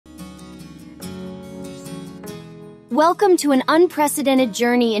Welcome to an unprecedented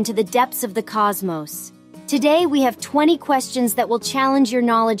journey into the depths of the cosmos. Today we have 20 questions that will challenge your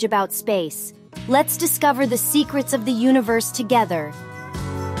knowledge about space. Let's discover the secrets of the universe together.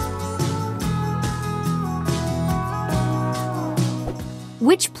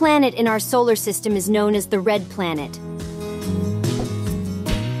 Which planet in our solar system is known as the red planet?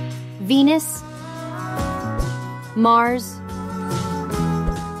 Venus, Mars,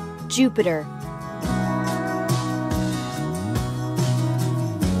 Jupiter.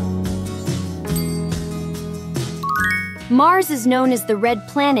 Mars is known as the red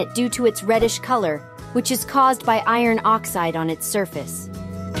planet due to its reddish color, which is caused by iron oxide on its surface.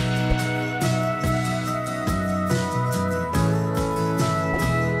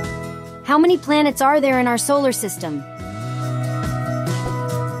 How many planets are there in our solar system?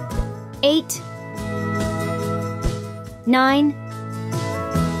 8, 9,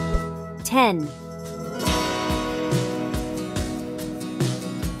 10.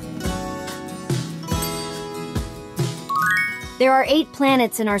 There are 8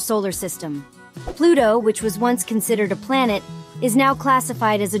 planets in our solar system. Pluto, which was once considered a planet, is now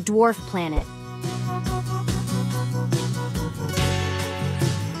classified as a dwarf planet.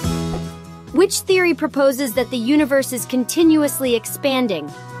 Which theory proposes that the universe is continuously expanding?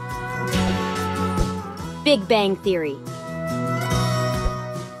 Big Bang Theory.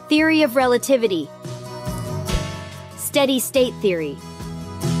 Theory of relativity. Steady state theory.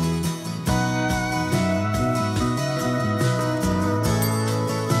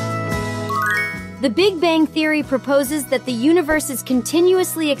 The Big Bang Theory proposes that the universe is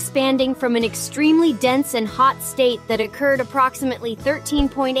continuously expanding from an extremely dense and hot state that occurred approximately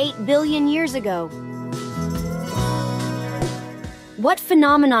 13.8 billion years ago. What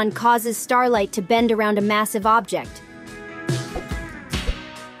phenomenon causes starlight to bend around a massive object?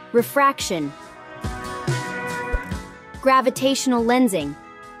 Refraction. Gravitational lensing.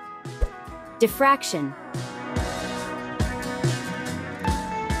 Diffraction.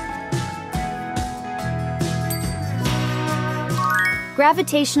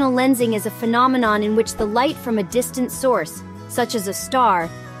 Gravitational lensing is a phenomenon in which the light from a distant source, such as a star,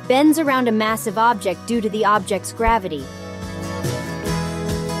 bends around a massive object due to the object's gravity.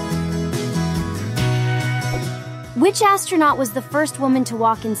 Which astronaut was the first woman to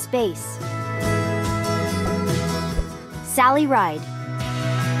walk in space? Sally Ride,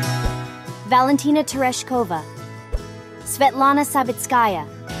 Valentina Tereshkova, Svetlana Savitskaya.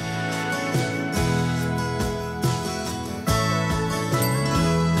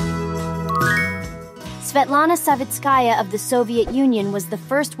 Svetlana Savitskaya of the Soviet Union was the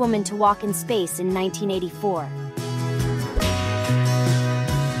first woman to walk in space in 1984.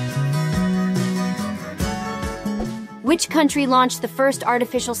 Which country launched the first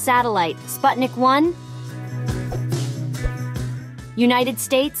artificial satellite, Sputnik 1? United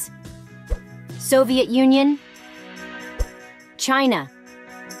States? Soviet Union? China?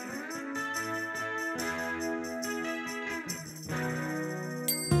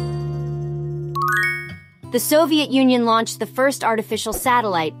 The Soviet Union launched the first artificial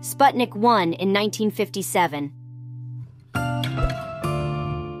satellite, Sputnik 1, in 1957.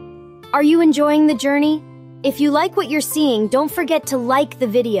 Are you enjoying the journey? If you like what you're seeing, don't forget to like the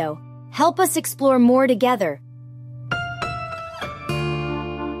video. Help us explore more together.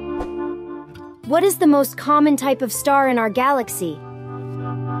 What is the most common type of star in our galaxy?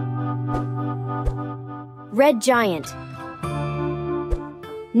 Red giant.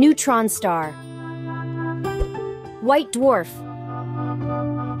 Neutron star. White dwarf.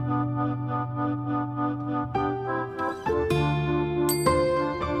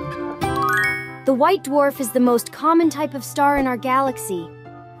 The white dwarf is the most common type of star in our galaxy.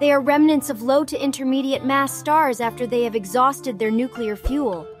 They are remnants of low to intermediate mass stars after they have exhausted their nuclear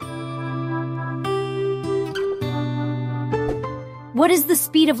fuel. What is the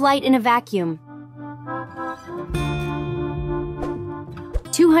speed of light in a vacuum?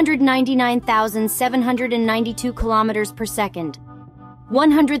 299,792 kilometers per second,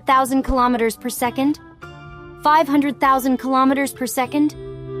 100,000 kilometers per second, 500,000 kilometers per second.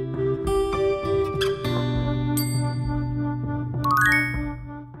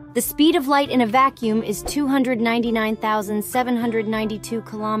 The speed of light in a vacuum is 299,792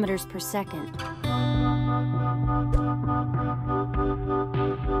 kilometers per second.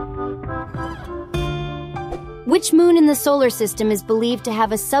 Which moon in the solar system is believed to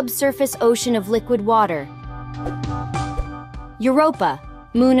have a subsurface ocean of liquid water? Europa,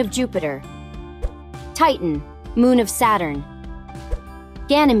 moon of Jupiter. Titan, moon of Saturn.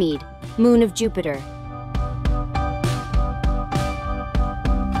 Ganymede, moon of Jupiter.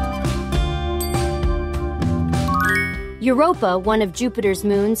 Europa, one of Jupiter's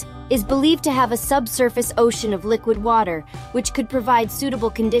moons, is believed to have a subsurface ocean of liquid water, which could provide suitable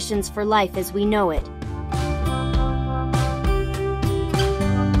conditions for life as we know it.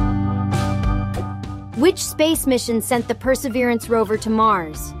 Which space mission sent the Perseverance rover to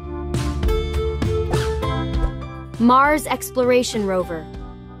Mars? Mars Exploration Rover,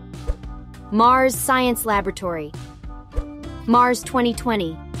 Mars Science Laboratory, Mars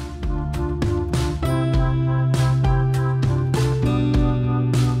 2020.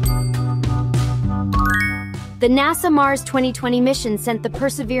 The NASA Mars 2020 mission sent the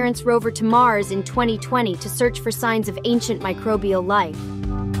Perseverance rover to Mars in 2020 to search for signs of ancient microbial life.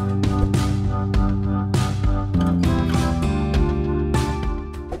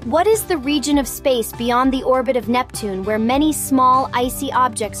 What is the region of space beyond the orbit of Neptune where many small, icy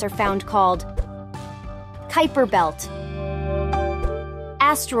objects are found called? Kuiper Belt,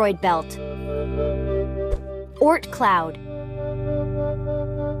 Asteroid Belt, Oort Cloud.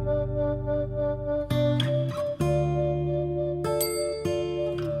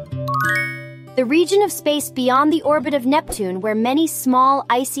 The region of space beyond the orbit of Neptune where many small,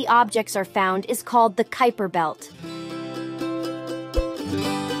 icy objects are found is called the Kuiper Belt.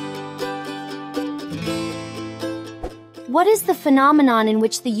 What is the phenomenon in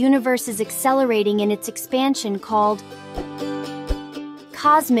which the universe is accelerating in its expansion called?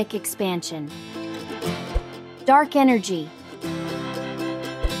 Cosmic expansion, dark energy,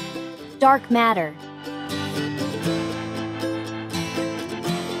 dark matter.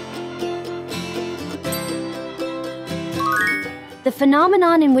 The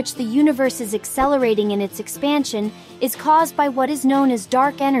phenomenon in which the universe is accelerating in its expansion is caused by what is known as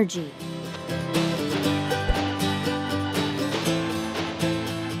dark energy.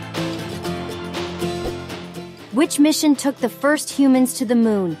 Which mission took the first humans to the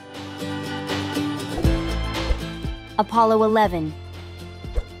moon? Apollo 11,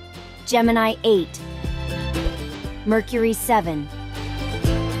 Gemini 8, Mercury 7.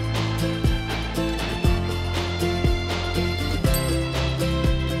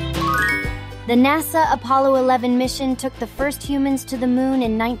 The NASA Apollo 11 mission took the first humans to the moon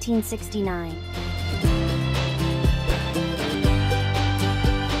in 1969.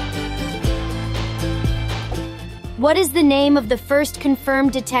 What is the name of the first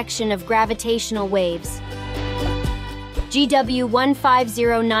confirmed detection of gravitational waves? GW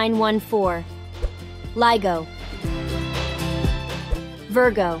 150914, LIGO,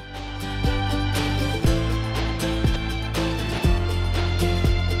 Virgo.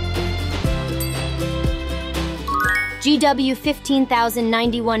 GW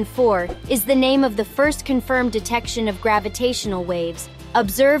 15091-4 is the name of the first confirmed detection of gravitational waves,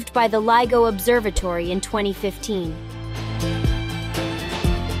 observed by the LIGO Observatory in 2015.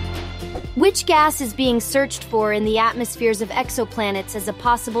 Which gas is being searched for in the atmospheres of exoplanets as a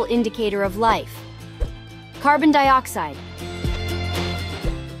possible indicator of life? Carbon dioxide,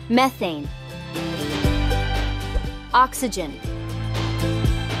 methane, oxygen.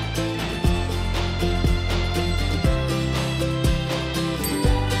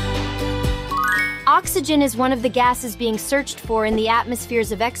 Oxygen is one of the gases being searched for in the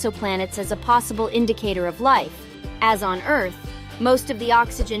atmospheres of exoplanets as a possible indicator of life. As on Earth, most of the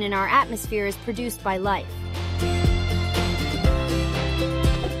oxygen in our atmosphere is produced by life.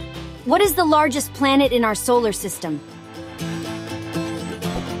 What is the largest planet in our solar system?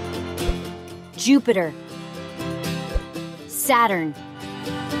 Jupiter, Saturn,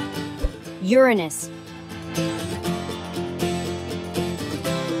 Uranus.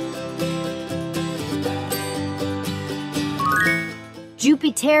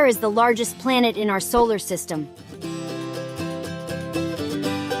 Jupiter is the largest planet in our solar system.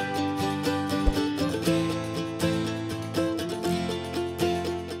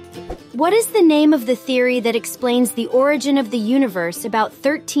 What is the name of the theory that explains the origin of the universe about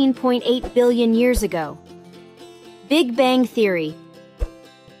 13.8 billion years ago? Big Bang theory,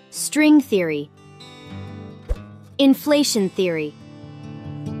 string theory, inflation theory.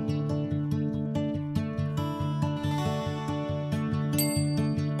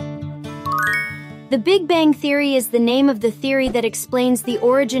 The Big Bang theory is the name of the theory that explains the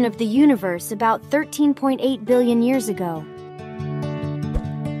origin of the universe about 13.8 billion years ago.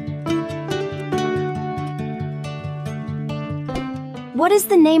 What is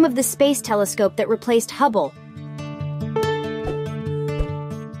the name of the space telescope that replaced Hubble?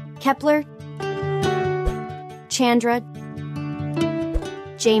 Kepler, Chandra,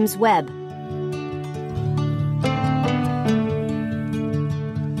 James Webb.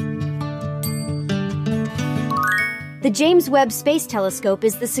 The James Webb Space Telescope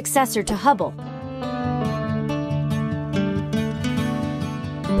is the successor to Hubble.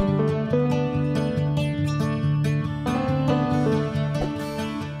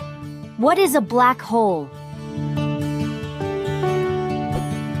 What is a black hole?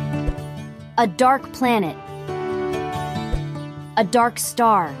 A dark planet. A dark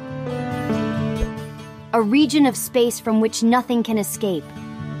star. A region of space from which nothing can escape.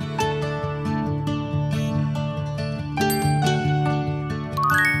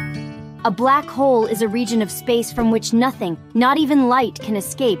 A black hole is a region of space from which nothing, not even light, can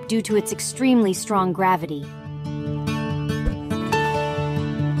escape due to its extremely strong gravity.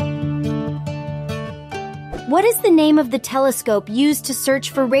 What is the name of the telescope used to search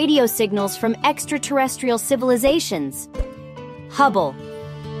for radio signals from extraterrestrial civilizations? Hubble.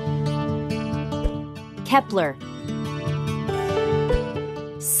 Kepler.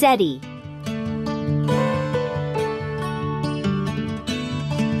 SETI.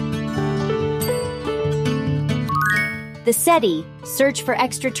 The SETI, Search for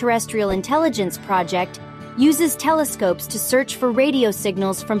Extraterrestrial Intelligence project, uses telescopes to search for radio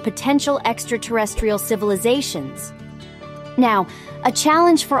signals from potential extraterrestrial civilizations. Now, a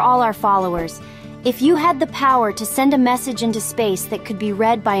challenge for all our followers. If you had the power to send a message into space that could be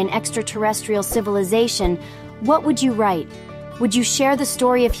read by an extraterrestrial civilization, what would you write? Would you share the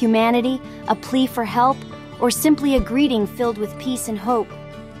story of humanity, a plea for help, or simply a greeting filled with peace and hope?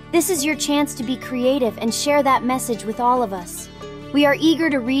 This is your chance to be creative and share that message with all of us. We are eager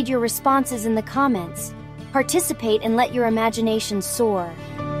to read your responses in the comments. Participate and let your imagination soar.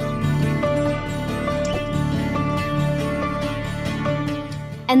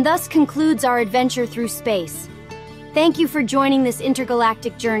 And thus concludes our adventure through space. Thank you for joining this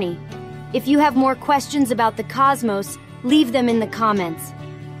intergalactic journey. If you have more questions about the cosmos, leave them in the comments.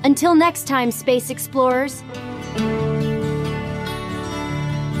 Until next time, space explorers.